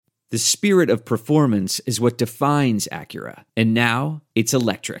The spirit of performance is what defines Acura. And now, it's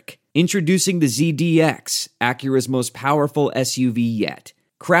electric. Introducing the ZDX, Acura's most powerful SUV yet.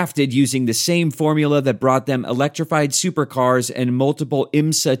 Crafted using the same formula that brought them electrified supercars and multiple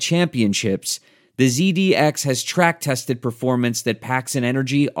IMSA championships, the ZDX has track-tested performance that packs an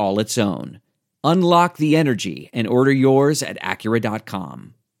energy all its own. Unlock the energy and order yours at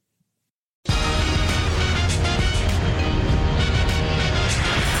Acura.com.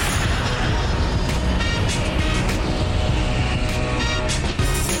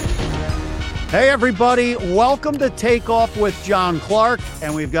 Hey everybody, welcome to Take Off with John Clark,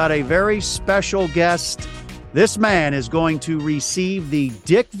 and we've got a very special guest. This man is going to receive the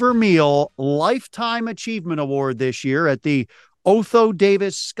Dick Vermeil Lifetime Achievement Award this year at the Otho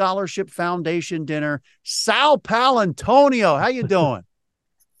Davis Scholarship Foundation dinner. Sal Paolantonio, how you doing?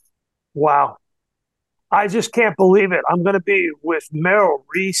 Wow. I just can't believe it. I'm going to be with Merrill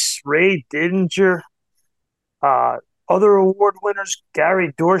Reese, Ray Didinger, other award winners,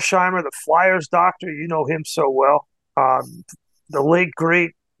 Gary Dorsheimer, the Flyers doctor, you know him so well. The late,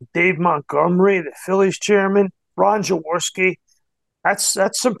 great Dave Montgomery, the Phillies chairman, Ron Jaworski. That's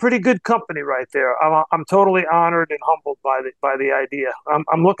some pretty good company right there. I'm totally honored and humbled by the idea.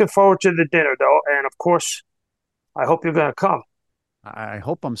 I'm looking forward to the dinner, though, and of course, I hope you're going to come. I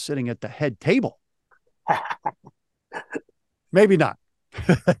hope I'm sitting at the head table. Maybe not.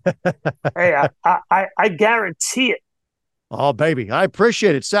 Hey, I guarantee it. Oh, baby, I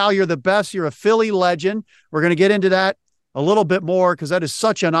appreciate it. Sal, you're the best. You're a Philly legend. We're going to get into that a little bit more because that is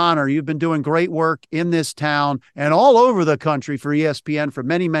such an honor. You've been doing great work in this town and all over the country for ESPN for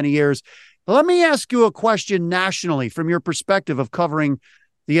many, many years. But let me ask you a question nationally from your perspective of covering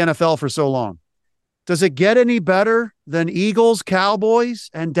the NFL for so long. Does it get any better than Eagles, Cowboys,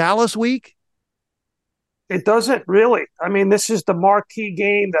 and Dallas week? It doesn't really. I mean, this is the marquee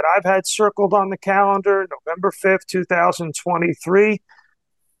game that I've had circled on the calendar, November 5th, 2023.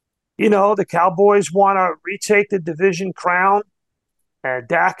 You know, the Cowboys want to retake the division crown. And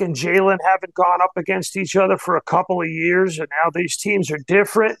Dak and Jalen haven't gone up against each other for a couple of years, and now these teams are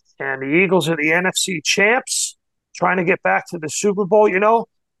different. And the Eagles are the NFC champs, trying to get back to the Super Bowl. You know,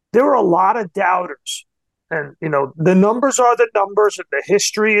 there were a lot of doubters. And, you know, the numbers are the numbers, and the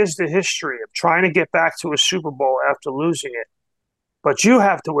history is the history of trying to get back to a Super Bowl after losing it. But you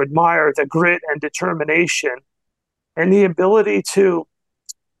have to admire the grit and determination and the ability to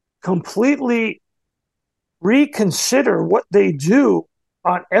completely reconsider what they do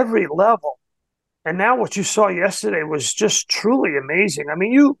on every level. And now what you saw yesterday was just truly amazing. I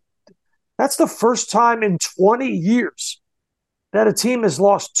mean, that's the first time in 20 years that a team has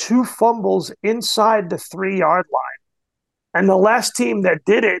lost 2 fumbles inside the 3-yard line. And the last team that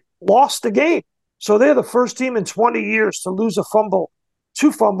did it lost the game. So they're the first team in 20 years to lose a fumble,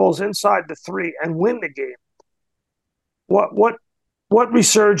 2 fumbles inside the 3 and win the game. What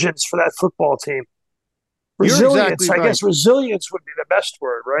resurgence for that football team? Resilience, exactly right. I guess resilience would be the best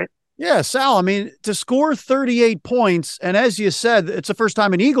word, right? Yeah, Sal, I mean, to score 38 points, and as you said, it's the first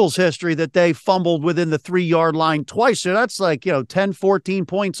time in Eagles history that they fumbled within the 3-yard line twice. So that's like, 10, 14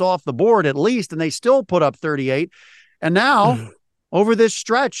 points off the board at least, and they still put up 38. And now, over this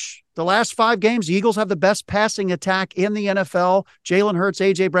stretch, the last 5 games, the Eagles have the best passing attack in the NFL. Jalen Hurts,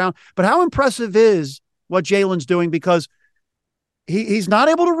 A.J. Brown. But how impressive is what Jalen's doing? Because he's not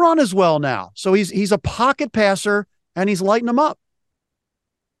able to run as well now. So he's a pocket passer, and he's lighting them up.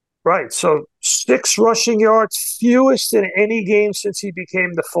 Right. So 6 rushing yards, fewest in any game since he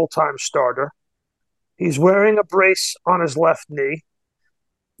became the full-time starter. He's wearing a brace on his left knee.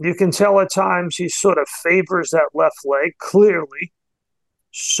 You can tell at times he sort of favors that left leg, clearly.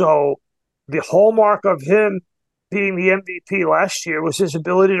 So the hallmark of him being the MVP last year was his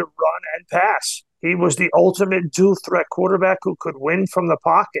ability to run and pass. He was the ultimate dual-threat quarterback who could win from the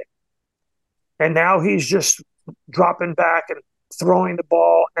pocket. And now he's just dropping back and throwing the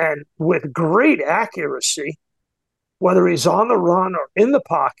ball, and with great accuracy, whether he's on the run or in the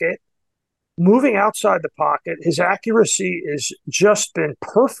pocket, moving outside the pocket, his accuracy has just been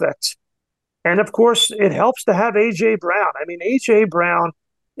perfect. And of course, it helps to have A.J. Brown. I mean, A.J. Brown,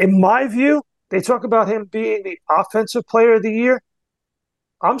 in my view, they talk about him being the offensive player of the year.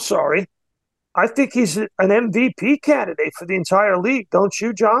 I'm sorry. I think he's an MVP candidate for the entire league. Don't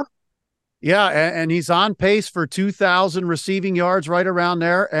you, John? Yeah, and he's on pace for 2,000 receiving yards, right around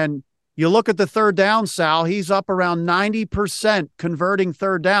there. And you look at the third down, Sal, he's up around 90% converting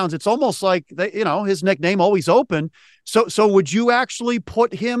third downs. It's almost like, his nickname, Always Open. So would you actually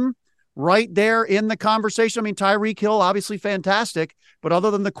put him right there in the conversation? I mean, Tyreek Hill, obviously fantastic, but other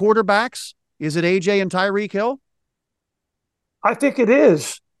than the quarterbacks, is it AJ and Tyreek Hill? I think it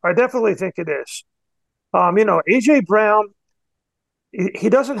is. I definitely think it is. AJ Brown, he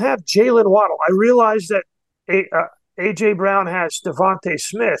doesn't have Jalen Waddle. I realize that AJ Brown has Devontae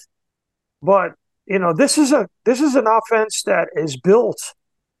Smith, but this is an offense that is built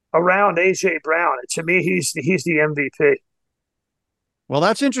around AJ Brown. And to me, he's the MVP. Well,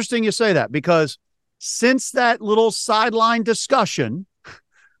 that's interesting you say that, because since that little sideline discussion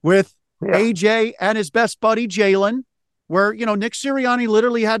with AJ and his best buddy Jalen, where, Nick Sirianni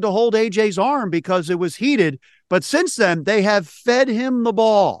literally had to hold AJ's arm because it was heated. But since then, they have fed him the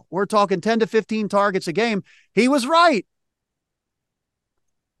ball. We're talking 10 to 15 targets a game. He was right.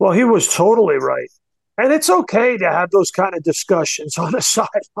 Well, he was totally right. And it's okay to have those kind of discussions on the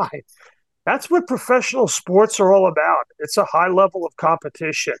sideline. That's what professional sports are all about. It's a high level of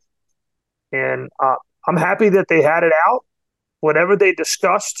competition. And I'm happy that they had it out. Whatever they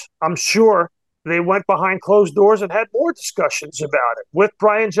discussed, I'm sure they went behind closed doors and had more discussions about it with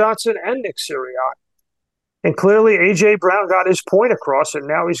Brian Johnson and Nick Sirianni. And clearly, A.J. Brown got his point across, and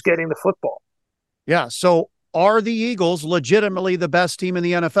now he's getting the football. Yeah, so are the Eagles legitimately the best team in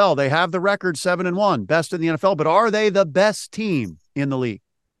the NFL? They have the record 7-1, best in the NFL, but are they the best team in the league?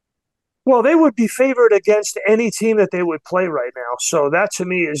 Well, they would be favored against any team that they would play right now. So that, to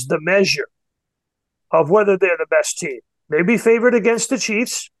me, is the measure of whether they're the best team. They'd be favored against the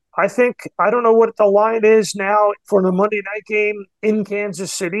Chiefs. I don't know what the line is now for the Monday night game in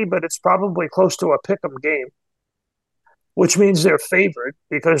Kansas City, but it's probably close to a pick'em game, which means they're favored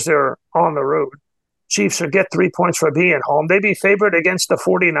because they're on the road. Chiefs will get 3 points for being home. They'd be favored against the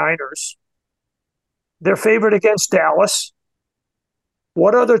 49ers. They're favored against Dallas.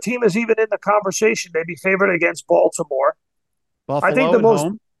 What other team is even in the conversation? They'd be favored against Baltimore. Buffalo at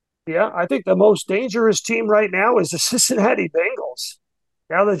home. Yeah, I think the most dangerous team right now is the Cincinnati Bengals.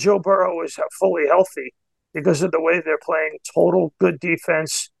 Now that Joe Burrow is fully healthy because of the way they're playing, total good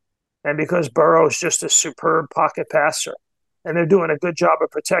defense, and because Burrow is just a superb pocket passer, and they're doing a good job of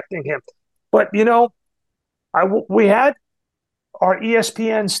protecting him. But, we had our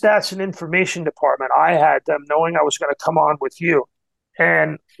ESPN stats and information department. I had them knowing I was going to come on with you.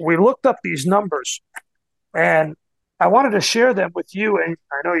 And we looked up these numbers, and I wanted to share them with you, and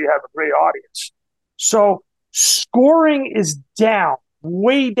I know you have a great audience. So scoring is down,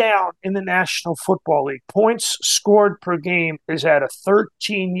 way down in the National Football League. Points scored per game is at a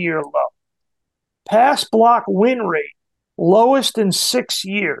 13-year low. Pass block win rate, lowest in 6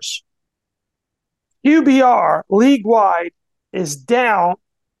 years. QBR, league-wide, is down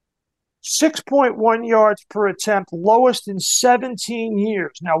 6.1 yards per attempt, lowest in 17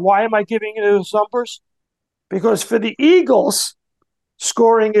 years. Now, why am I giving you those numbers? Because for the Eagles,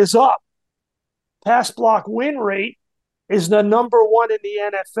 scoring is up. Pass block win rate is the number one in the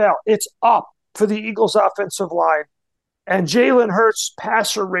NFL. It's up for the Eagles offensive line. And Jalen Hurts'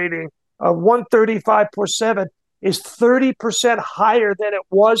 passer rating of 135.7 is 30% higher than it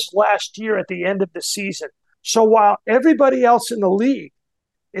was last year at the end of the season. So while everybody else in the league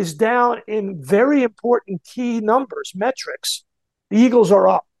is down in very important key numbers, metrics, the Eagles are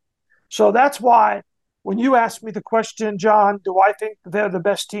up. So that's why when you ask me the question, John, do I think they're the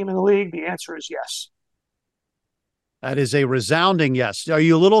best team in the league? The answer is yes. That is a resounding yes. Are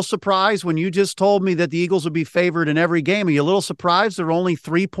you a little surprised when you just told me that the Eagles would be favored in every game? Are you a little surprised they're only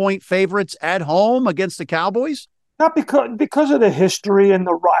 3-point favorites at home against the Cowboys? Not because of the history and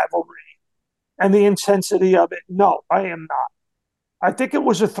the rivalry and the intensity of it. No, I am not. I think it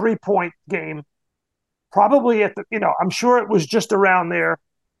was a 3-point game. Probably I'm sure it was just around there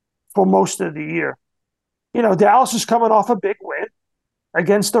for most of the year. Dallas is coming off a big win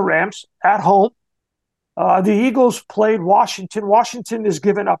against the Rams at home. The Eagles played Washington. Washington has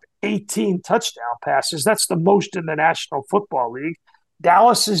given up 18 touchdown passes. That's the most in the National Football League.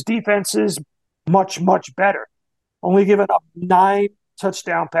 Dallas's defense is much, much better. Only given up 9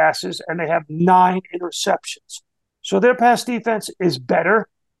 touchdown passes, and they have 9 interceptions. So their pass defense is better.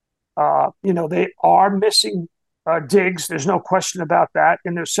 They are missing Diggs. There's no question about that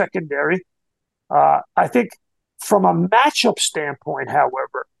in their secondary. I think from a matchup standpoint,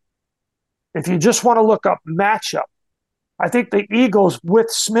 however, if you just want to look up matchup, I think the Eagles with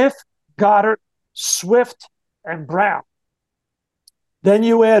Smith, Goddard, Swift, and Brown. Then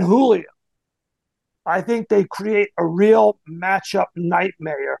you add Julio. I think they create a real matchup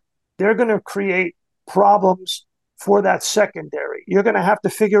nightmare. They're going to create problems for that secondary. You're going to have to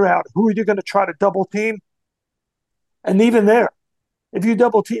figure out who you're going to try to double team. And even there, if you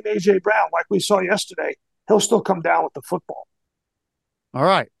double team A.J. Brown, like we saw yesterday, he'll still come down with the football. All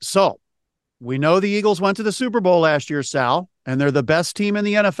right. So we know the Eagles went to the Super Bowl last year, Sal, and they're the best team in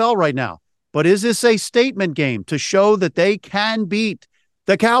the NFL right now. But is this a statement game to show that they can beat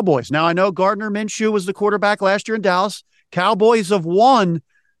The Cowboys. Now, I know Gardner Minshew was the quarterback last year in Dallas. Cowboys have won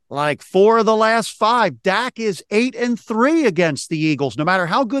like 4 of the last 5. Dak is 8-3 against the Eagles. No matter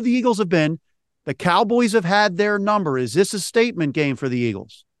how good the Eagles have been, the Cowboys have had their number. Is this a statement game for the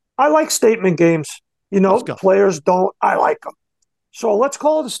Eagles? I like statement games. Let's go. Players don't. I like them. So let's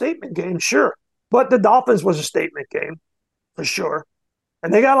call it a statement game, sure. But the Dolphins was a statement game, for sure.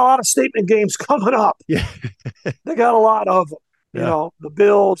 And they got a lot of statement games coming up. Yeah. They got a lot of them. Yeah. The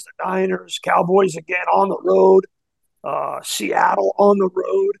Bills, the Niners, Cowboys again on the road, Seattle on the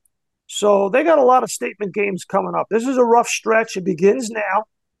road. So they got a lot of statement games coming up. This is a rough stretch. It begins now.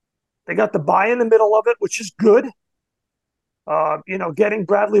 They got the bye in the middle of it, which is good. Getting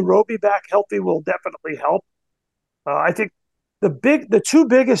Bradley Roby back healthy will definitely help. I think the 2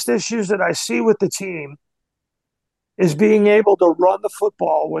 biggest issues that I see with the team is being able to run the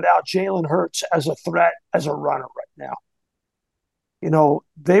football without Jalen Hurts as a threat, as a runner right now.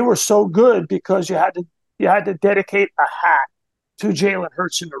 They were so good because you had to dedicate a hat to Jalen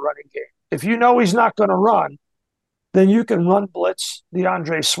Hurts in the running game. If you know he's not going to run, then you can run blitz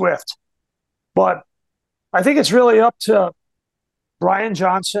DeAndre Swift. But I think it's really up to Brian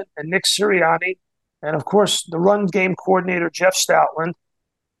Johnson and Nick Sirianni, and of course the run game coordinator Jeff Stoutland,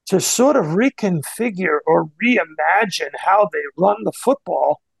 to sort of reconfigure or reimagine how they run the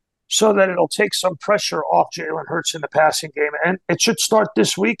football so that it'll take some pressure off Jalen Hurts in the passing game. And it should start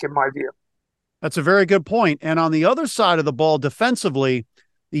this week, in my view. That's a very good point. And on the other side of the ball, defensively,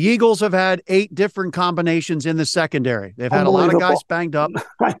 the Eagles have had 8 different combinations in the secondary. They've had a lot of guys banged up.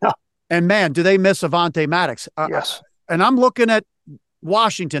 I know. And man, do they miss Avonte Maddox? Yes. And I'm looking at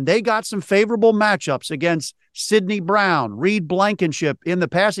Washington. They got some favorable matchups against Sidney Brown, Reed Blankenship in the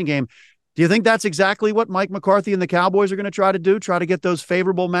passing game. Do you think that's exactly what Mike McCarthy and the Cowboys are going to try to do? Try to get those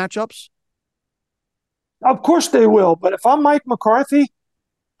favorable matchups? Of course they will. But if I'm Mike McCarthy,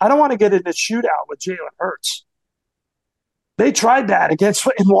 I don't want to get in a shootout with Jalen Hurts. They tried that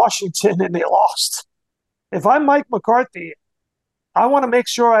in Washington and they lost. If I'm Mike McCarthy, I want to make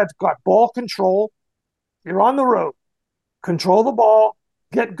sure I've got ball control. You're on the road. Control the ball,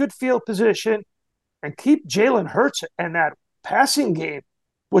 get good field position, and keep Jalen Hurts and that passing game,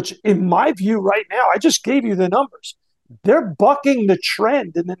 which in my view right now, I just gave you the numbers. They're bucking the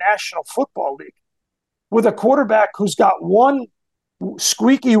trend in the National Football League with a quarterback who's got one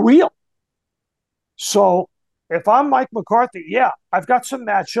squeaky wheel. So if I'm Mike McCarthy, yeah, I've got some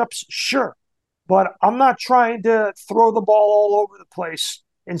matchups, sure. But I'm not trying to throw the ball all over the place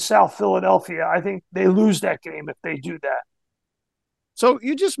in South Philadelphia. I think they lose that game if they do that. So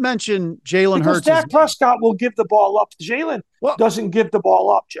you just mentioned Jalen Hurts. Because Dak Prescott will give the ball up. Jalen doesn't give the ball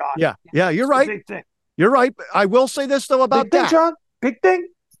up, John. Yeah, you're right. Big thing. You're right. I will say this, though, about big thing, Dak. John. Big thing.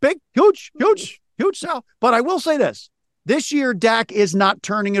 Big, huge, Sal. But I will say this. This year, Dak is not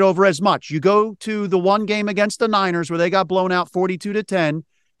turning it over as much. You go to the one game against the Niners where they got blown out 42-10.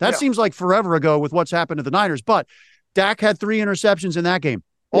 That seems like forever ago with what's happened to the Niners. But Dak had 3 interceptions in that game.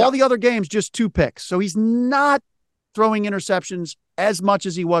 All the other games, just 2 picks. So he's not throwing interceptions as much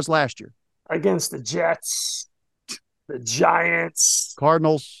as he was last year. Against the Jets, the Giants,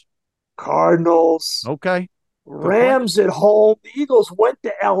 Cardinals. Okay. Rams at home. The Eagles went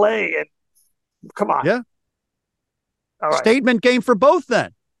to L.A. and come on. Yeah. All right. Statement game for both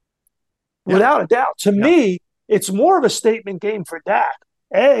then. Without a doubt. To me, it's more of a statement game for Dak.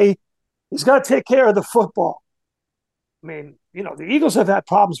 He's got to take care of the football. I mean, the Eagles have had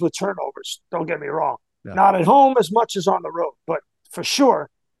problems with turnovers. Don't get me wrong. Yeah. Not at home as much as on the road. But for sure,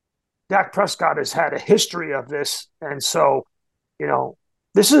 Dak Prescott has had a history of this. And so,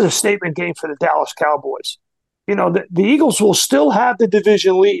 this is a statement game for the Dallas Cowboys. The Eagles will still have the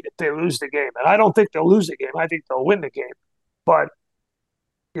division lead if they lose the game. And I don't think they'll lose the game. I think they'll win the game. But,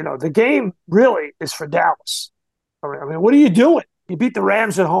 the game really is for Dallas. I mean, what are you doing? You beat the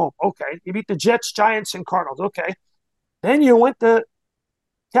Rams at home. Okay. You beat the Jets, Giants, and Cardinals. Okay. Then you went to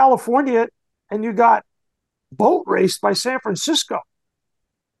California and you got boat raced by San Francisco.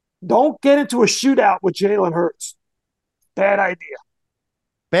 Don't get into a shootout with Jalen Hurts. Bad idea.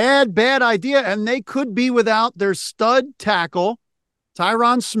 Bad idea. And they could be without their stud tackle,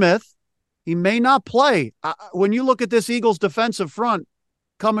 Tyron Smith. He may not play. When you look at this Eagles defensive front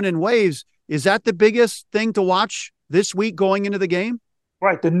coming in waves, is that the biggest thing to watch this week going into the game?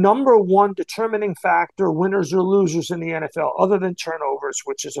 Right. The number one determining factor, winners or losers in the NFL, other than turnovers,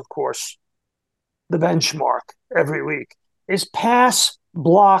 which is, of course, the benchmark every week, is pass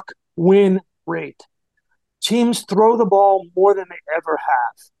block win rate. Teams throw the ball more than they ever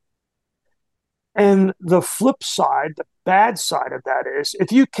have. And the flip side, the bad side of that is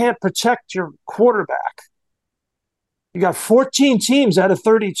if you can't protect your quarterback, You got 14 teams out of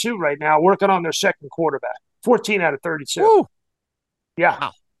 32 right now working on their second quarterback. 14 out of 32. Woo. Yeah.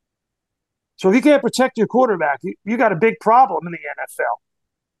 Wow. So if you can't protect your quarterback, you got a big problem in the NFL.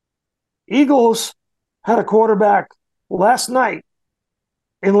 Eagles had a quarterback last night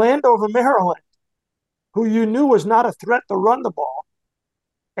in Landover, Maryland, who you knew was not a threat to run the ball.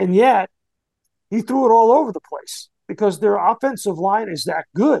 And yet he threw it all over the place because their offensive line is that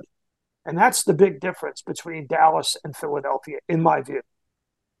good. And that's the big difference between Dallas and Philadelphia, in my view.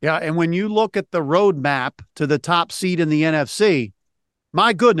 Yeah, and when you look at the roadmap to the top seed in the NFC,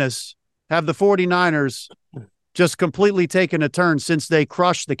 my goodness, have the 49ers just completely taken a turn since they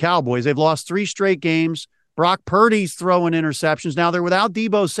crushed the Cowboys. They've lost 3 straight games. Brock Purdy's throwing interceptions. Now they're without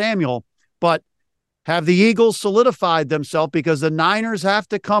Deebo Samuel, but have the Eagles solidified themselves because the Niners have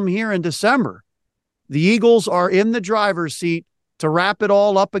to come here in December? The Eagles are in the driver's seat to wrap it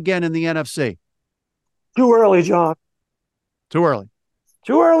all up again in the NFC. Too early, John. Too early.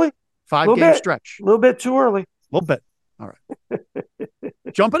 Too early. 5-game stretch. A little bit too early. A little bit. All right.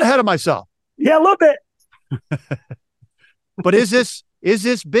 Jumping ahead of myself. Yeah, a little bit. But is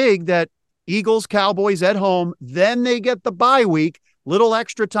this big that Eagles, Cowboys at home, then they get the bye week, little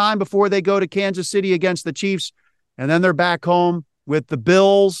extra time before they go to Kansas City against the Chiefs, and then they're back home with the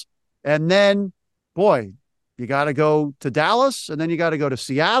Bills, and then, boy, you got to go to Dallas, and then you got to go to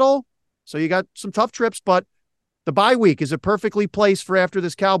Seattle. So you got some tough trips, but the bye week is a perfectly placed for after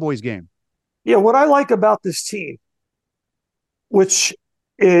this Cowboys game. Yeah, what I like about this team, which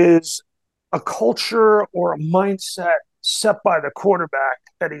is a culture or a mindset set by the quarterback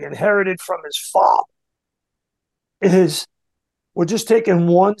that he inherited from his father, is we're just taking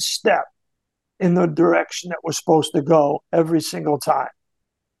one step in the direction that we're supposed to go every single time.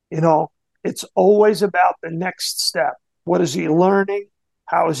 You know, it's always about the next step. What is he learning?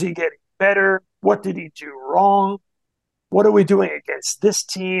 How is he getting better? What did he do wrong? What are we doing against this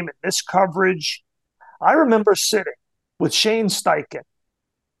team and this coverage? I remember sitting with Shane Steichen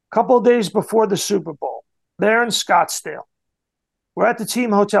a couple of days before the Super Bowl there in Scottsdale. We're at the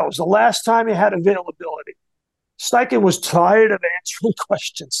team hotel. It was the last time he had availability. Steichen was tired of answering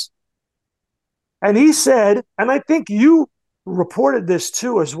questions. And he said, and I think you reported this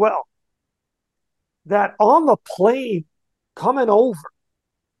too as well, that on the plane coming over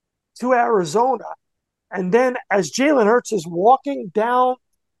to Arizona, and then as Jalen Hurts is walking down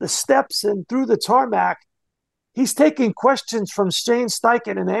the steps and through the tarmac, he's taking questions from Shane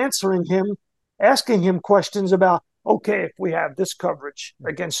Steichen and answering him, asking him questions about, okay, if we have this coverage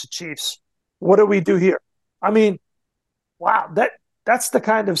against the Chiefs, what do we do here? I mean, wow, that's the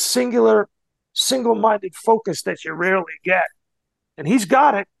kind of single-minded focus that you rarely get. And he's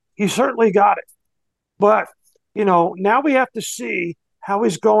got it. He certainly got it. But, you know, now we have to see how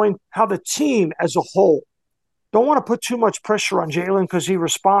the team as a whole. Don't want to put too much pressure on Jalen because he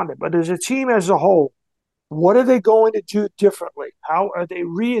responded. But as a team as a whole, what are they going to do differently? How are they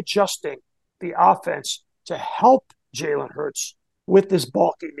readjusting the offense to help Jalen Hurts with this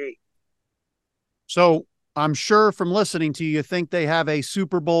bulky knee? So I'm sure from listening to you, you think they have a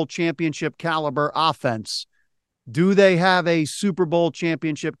Super Bowl championship caliber offense. Do they have a Super Bowl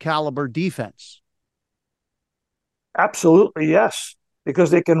championship caliber defense? Absolutely, yes,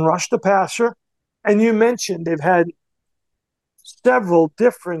 because they can rush the passer. And you mentioned they've had several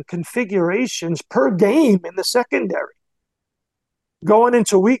different configurations per game in the secondary. Going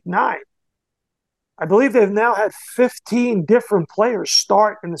into week 9, I believe they've now had 15 different players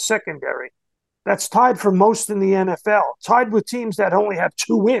start in the secondary. That's tied for most in the NFL, tied with teams that only have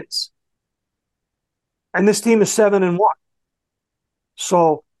 2 wins. And this team is 7-1.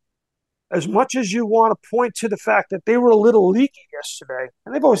 So as much as you want to point to the fact that they were a little leaky yesterday,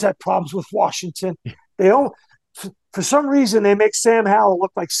 and they've always had problems with Washington, they don't, for some reason, they make Sam Howell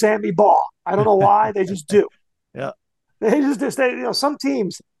look like Sammy Baugh. I don't know why, they just do. Yeah. Some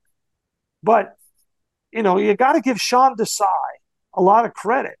teams. But, you got to give Sean Desai a lot of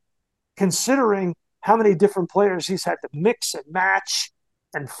credit, considering how many different players he's had to mix and match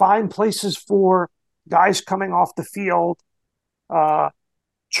and find places for guys coming off the field.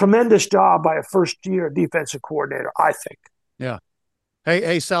 Tremendous job by a first-year defensive coordinator, I think. Yeah.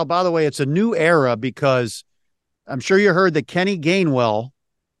 Hey, Sal, by the way, it's a new era because I'm sure you heard that Kenny Gainwell,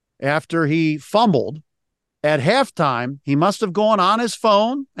 after he fumbled at halftime, he must have gone on his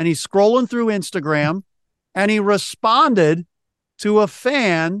phone and he's scrolling through Instagram and he responded to a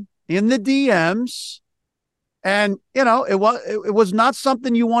fan in the DMs. And, it was not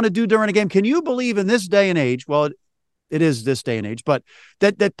something you want to do during a game. Can you believe in this day and age? Well, it is this day and age, but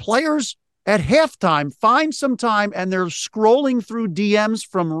that players at halftime find some time and they're scrolling through DMs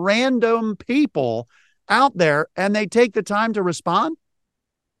from random people out there and they take the time to respond.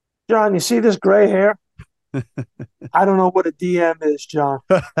 John, you see this gray hair? I don't know what a DM is, John.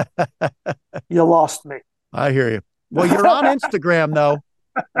 You lost me. I hear you. Well, you're on Instagram, though.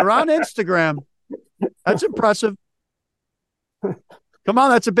 You're on Instagram. That's impressive. Come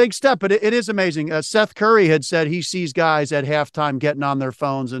on, that's a big step, but it is amazing. Seth Curry had said he sees guys at halftime getting on their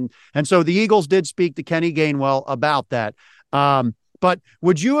phones, and so the Eagles did speak to Kenny Gainwell about that. But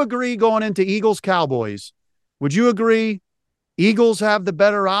would you agree, going into Eagles-Cowboys, would you agree Eagles have the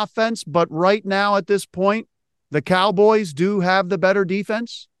better offense, but right now at this point, the Cowboys do have the better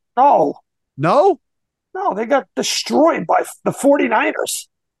defense? No. No? No, they got destroyed by the 49ers.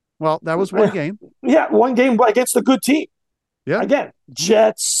 Well, that was one game. Yeah, one game against a good team. Yeah. Again,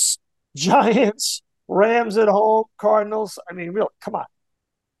 Jets, Giants, Rams at home, Cardinals. I mean, really, come on.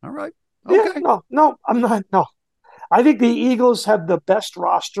 All right. Okay. Yeah, no, I'm not. No. I think the Eagles have the best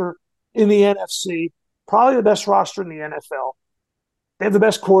roster in the NFC, probably the best roster in the NFL. They have the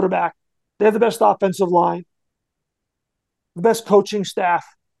best quarterback. They have the best offensive line, the best coaching staff.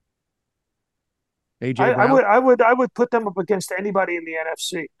 AJ Brown? I would put them up against anybody in the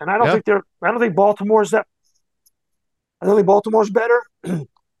NFC, and I don't think Baltimore's that. I don't think Baltimore's better.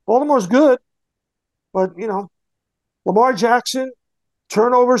 Baltimore's good, but Lamar Jackson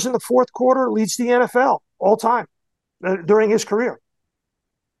turnovers in the fourth quarter leads the NFL all time during his career.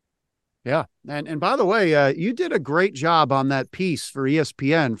 Yeah, and by the way, you did a great job on that piece for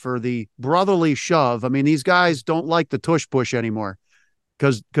ESPN for the brotherly shove. I mean, these guys don't like the tush push anymore.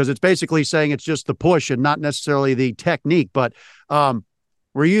 Because it's basically saying it's just the push and not necessarily the technique. But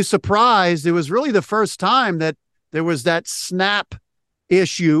were you surprised? It was really the first time that there was that snap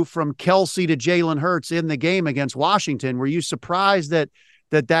issue from Kelsey to Jalen Hurts in the game against Washington. Were you surprised that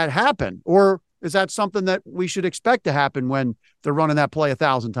happened? Or is that something that we should expect to happen when they're running that play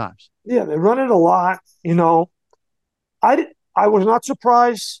 1,000 times? Yeah, they run it a lot. I was not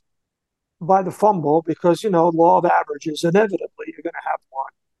surprised by the fumble because, law of averages, inevitably you're going to have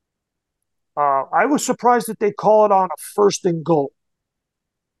one. I was surprised that they call it on a first and goal.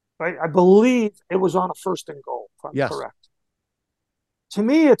 Right? I believe it was on a first and goal, if I'm correct. To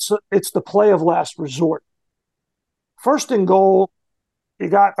me, it's the play of last resort. First and goal, you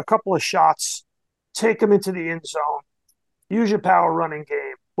got a couple of shots, take them into the end zone, use your power running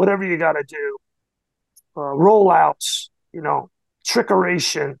game, whatever you got to do, rollouts,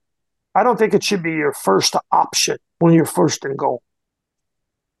 trickeration. I don't think it should be your first option when you're first and goal.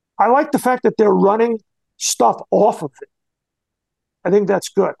 I like the fact that they're running stuff off of it. I think that's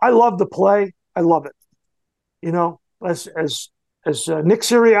good. I love the play. I love it. As Nick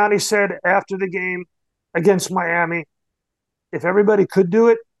Sirianni said after the game against Miami, if everybody could do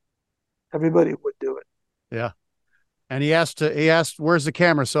it, everybody would do it. Yeah. And he asked, where's the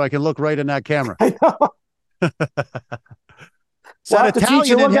camera so I can look right in that camera? I know. That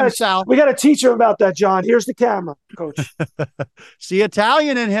Italian in him, Sal. We got to teach him about that, John. Here's the camera, Coach. See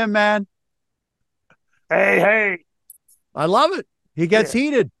Italian in him, man. Hey. I love it. He gets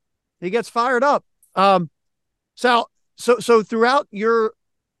heated. He gets fired up. Sal, so throughout your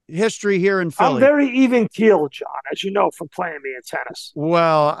history here in Philly. I'm very even keeled, John, as you know, from playing me in tennis.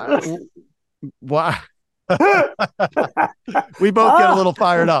 Well, we both get a little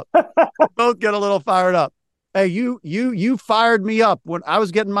fired up. Hey, you fired me up when I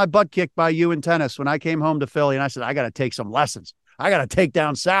was getting my butt kicked by you in tennis when I came home to Philly, and I said, I got to take some lessons. I got to take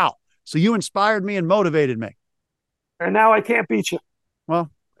down Sal. So you inspired me and motivated me. And now I can't beat you. Well,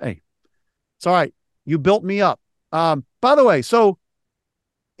 hey, it's all right. You built me up. By the way, so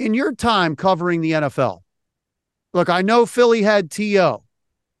in your time covering the NFL, look, I know Philly had T.O.,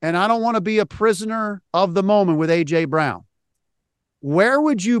 and I don't want to be a prisoner of the moment with A.J. Brown. Where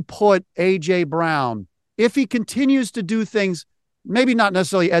would you put A.J. Brown if he continues to do things, maybe not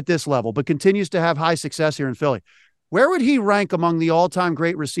necessarily at this level, but continues to have high success here in Philly? Where would he rank among the all-time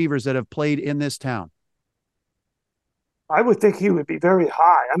great receivers that have played in this town? I would think he would be very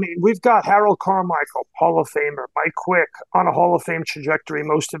high. I mean, we've got Harold Carmichael, Hall of Famer, Mike Quick on a Hall of Fame trajectory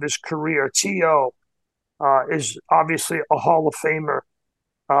most of his career. T.O. Is obviously a Hall of Famer,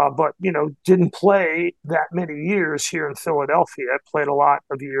 but, didn't play that many years here in Philadelphia. Played a lot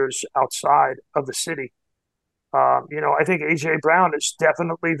of years outside of the city. I think A.J. Brown is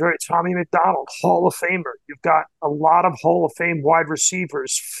definitely Tommy McDonald, Hall of Famer. You've got a lot of Hall of Fame wide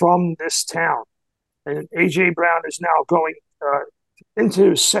receivers from this town. And A.J. Brown is now going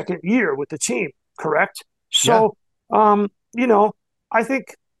into his second year with the team, correct? So, I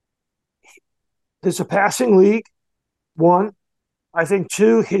think there's a passing league, one. I think,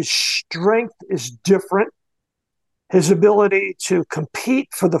 two, his strength is different. His ability to compete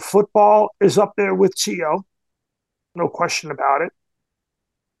for the football is up there with Gio, no question about it.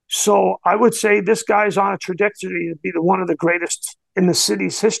 So I would say this guy's on a trajectory to be one of the greatest in the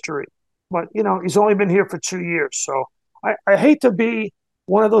city's history. But, he's only been here for 2 years. So I hate to be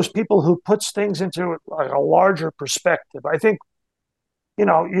one of those people who puts things into a larger perspective. I think,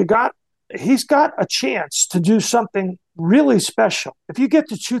 he's got a chance to do something really special. If you get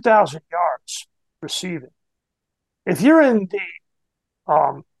to 2,000 yards receiving, if you're in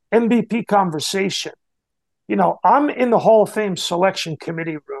the MVP conversation, I'm in the Hall of Fame selection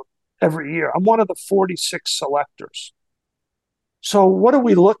committee room every year. I'm one of the 46 selectors. So what do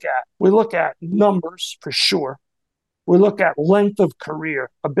we look at? We look at numbers for sure. We look at length of career,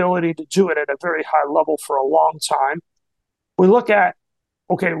 ability to do it at a very high level for a long time. We look at,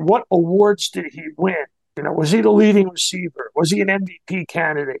 okay, what awards did he win? Was he the leading receiver? Was he an MVP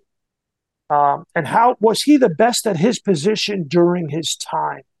candidate? And how was he the best at his position during his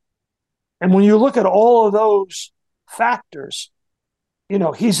time? And when you look at all of those factors,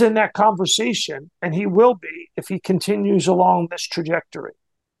 he's in that conversation, and he will be if he continues along this trajectory.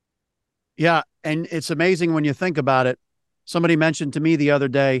 Yeah, and it's amazing when you think about it. Somebody mentioned to me the other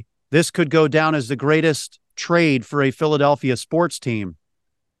day, this could go down as the greatest trade for a Philadelphia sports team,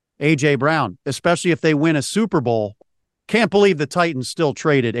 A.J. Brown, especially if they win a Super Bowl. Can't believe the Titans still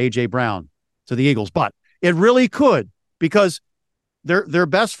traded A.J. Brown to the Eagles, but it really could, because they're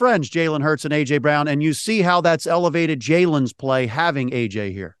best friends, Jalen Hurts and A.J. Brown, and you see how that's elevated Jalen's play having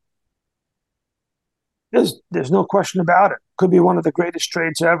A.J. here. There's no question about it. Could be one of the greatest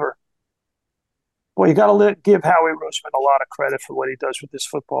trades ever. Well, you got to give Howie Roseman a lot of credit for what he does with this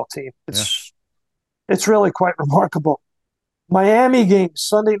football team. It's really quite remarkable. Miami game,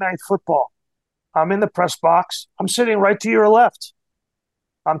 Sunday Night Football. I'm in the press box. I'm sitting right to your left.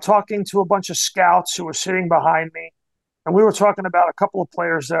 I'm talking to a bunch of scouts who were sitting behind me. And we were talking about a couple of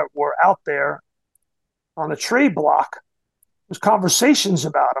players that were out there on the trade block. There's conversations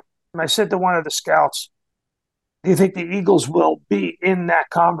about them. And I said to one of the scouts, do you think the Eagles will be in that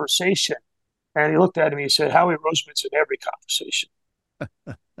conversation? And he looked at me and he said, Howie Roseman's in every conversation.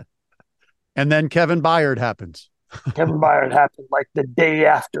 And then Kevin Byard happens. Kevin Byard happened like the day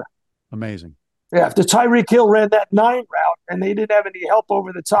after. Amazing. Yeah, after Tyreek Hill ran that 9 route and they didn't have any help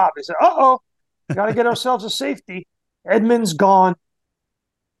over the top, he said, got to get ourselves a safety. Edmonds gone.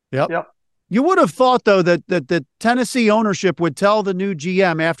 Yep. You would have thought, though, that the Tennessee ownership would tell the new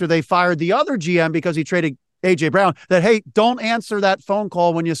GM after they fired the other GM because he traded A.J. Brown that, hey, don't answer that phone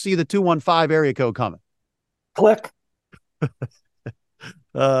call when you see the 215 area code coming. Click.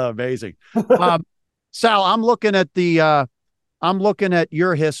 Amazing. Sal, I'm looking at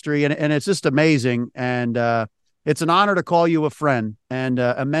your history, and it's just amazing. And it's an honor to call you a friend and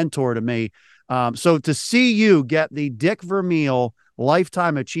a mentor to me. So to see you get the Dick Vermeil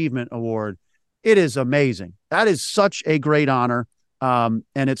Lifetime Achievement Award, it is amazing. That is such a great honor. And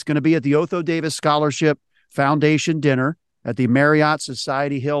it's going to be at the Otho Davis Scholarship Foundation dinner at the Marriott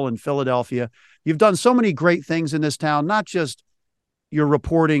Society Hill in Philadelphia. You've done so many great things in this town, not just your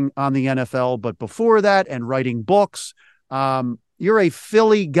reporting on the NFL, but before that and writing books. You're a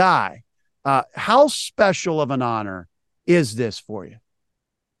Philly guy. How special of an honor is this for you?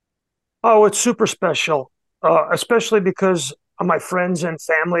 Oh, it's super special, especially because my friends and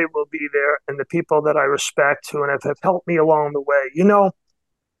family will be there and the people that I respect who have helped me along the way.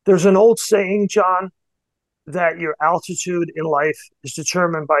 There's an old saying, John, that your altitude in life is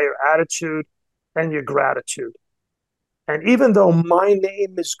determined by your attitude and your gratitude. And even though my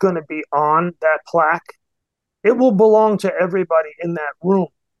name is going to be on that plaque, it will belong to everybody in that room,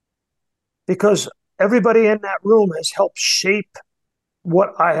 because everybody in that room has helped shape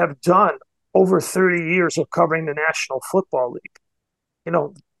what I have done over 30 years of covering the National Football League.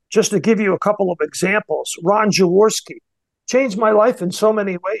 Just to give you a couple of examples, Ron Jaworski changed my life in so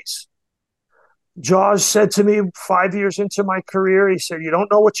many ways. Jaws said to me 5 years into my career, he said, you don't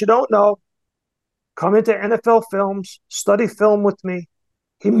know what you don't know. Come into NFL Films, study film with me.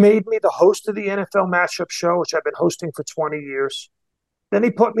 He made me the host of the NFL Matchup Show, which I've been hosting for 20 years. Then he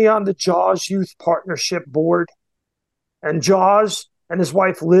put me on the Jaws Youth Partnership Board. And Jaws and his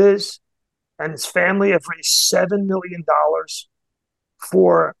wife Liz and his family have raised $7 million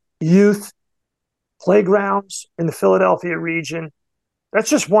for youth playgrounds in the Philadelphia region. That's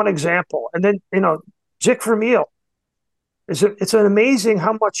just one example. And then, Dick Vermeil. It's an amazing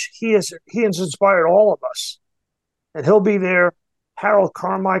how much he has inspired all of us. And he'll be there. Harold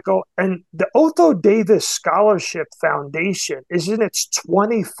Carmichael. And the Otho Davis Scholarship Foundation is in its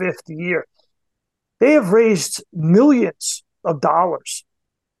 25th year. They have raised millions of dollars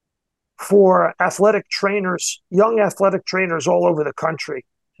for athletic trainers, young athletic trainers all over the country.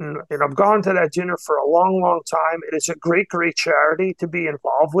 And I've gone to that dinner for a long, long time. It is a great, great charity. To be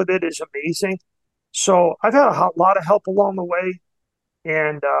involved with it is amazing. So I've had a lot of help along the way,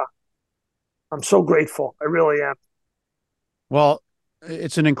 and I'm so grateful. I really am. Well,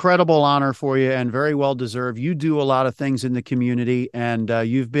 it's an incredible honor for you and very well deserved. You do a lot of things in the community, and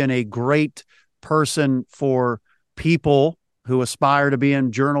you've been a great person for people who aspire to be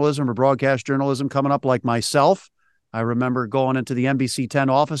in journalism or broadcast journalism coming up, like myself. I remember going into the NBC 10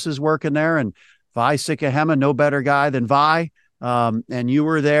 offices working there, and Vi Sikahema, no better guy than Vi. And you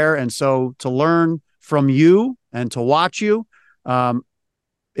were there. And so to learn from you and to watch you,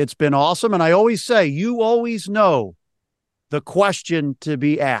 it's been awesome. And I always say, you always know the question to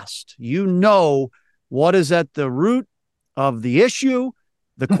be asked. You know what is at the root of the issue,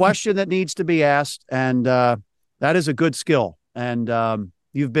 the question that needs to be asked. And that is a good skill. And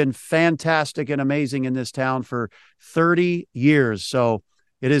you've been fantastic and amazing in this town for 30 years. So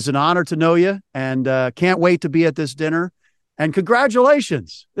it is an honor to know you, and can't wait to be at this dinner. And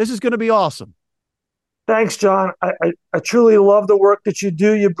congratulations. This is going to be awesome. Thanks, John. I truly love the work that you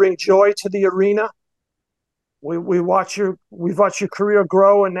do. You bring joy to the arena. We've watched your career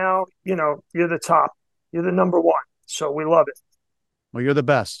grow, and now, you're the top. You're the number one. So we love it. Well, you're the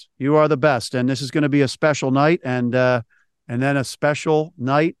best. You are the best. And this is going to be a special night. And then a special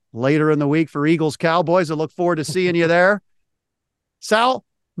night later in the week for Eagles Cowboys. I look forward to seeing you there. Sal,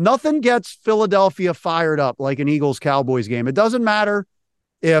 nothing gets Philadelphia fired up like an Eagles Cowboys game. It doesn't matter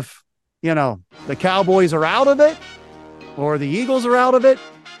if, the Cowboys are out of it or the Eagles are out of it.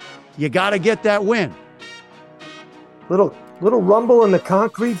 You got to get that win. Little rumble in the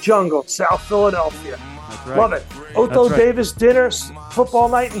concrete jungle, South Philadelphia. That's right. Love it. Otho Davis dinners, football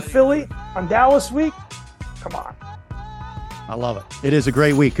night in Philly on Dallas week. Come on. I love it. It is a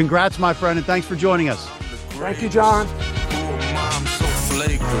great week. Congrats, my friend, and thanks for joining us. Thank you, John.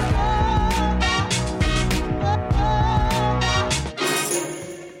 Flagrant.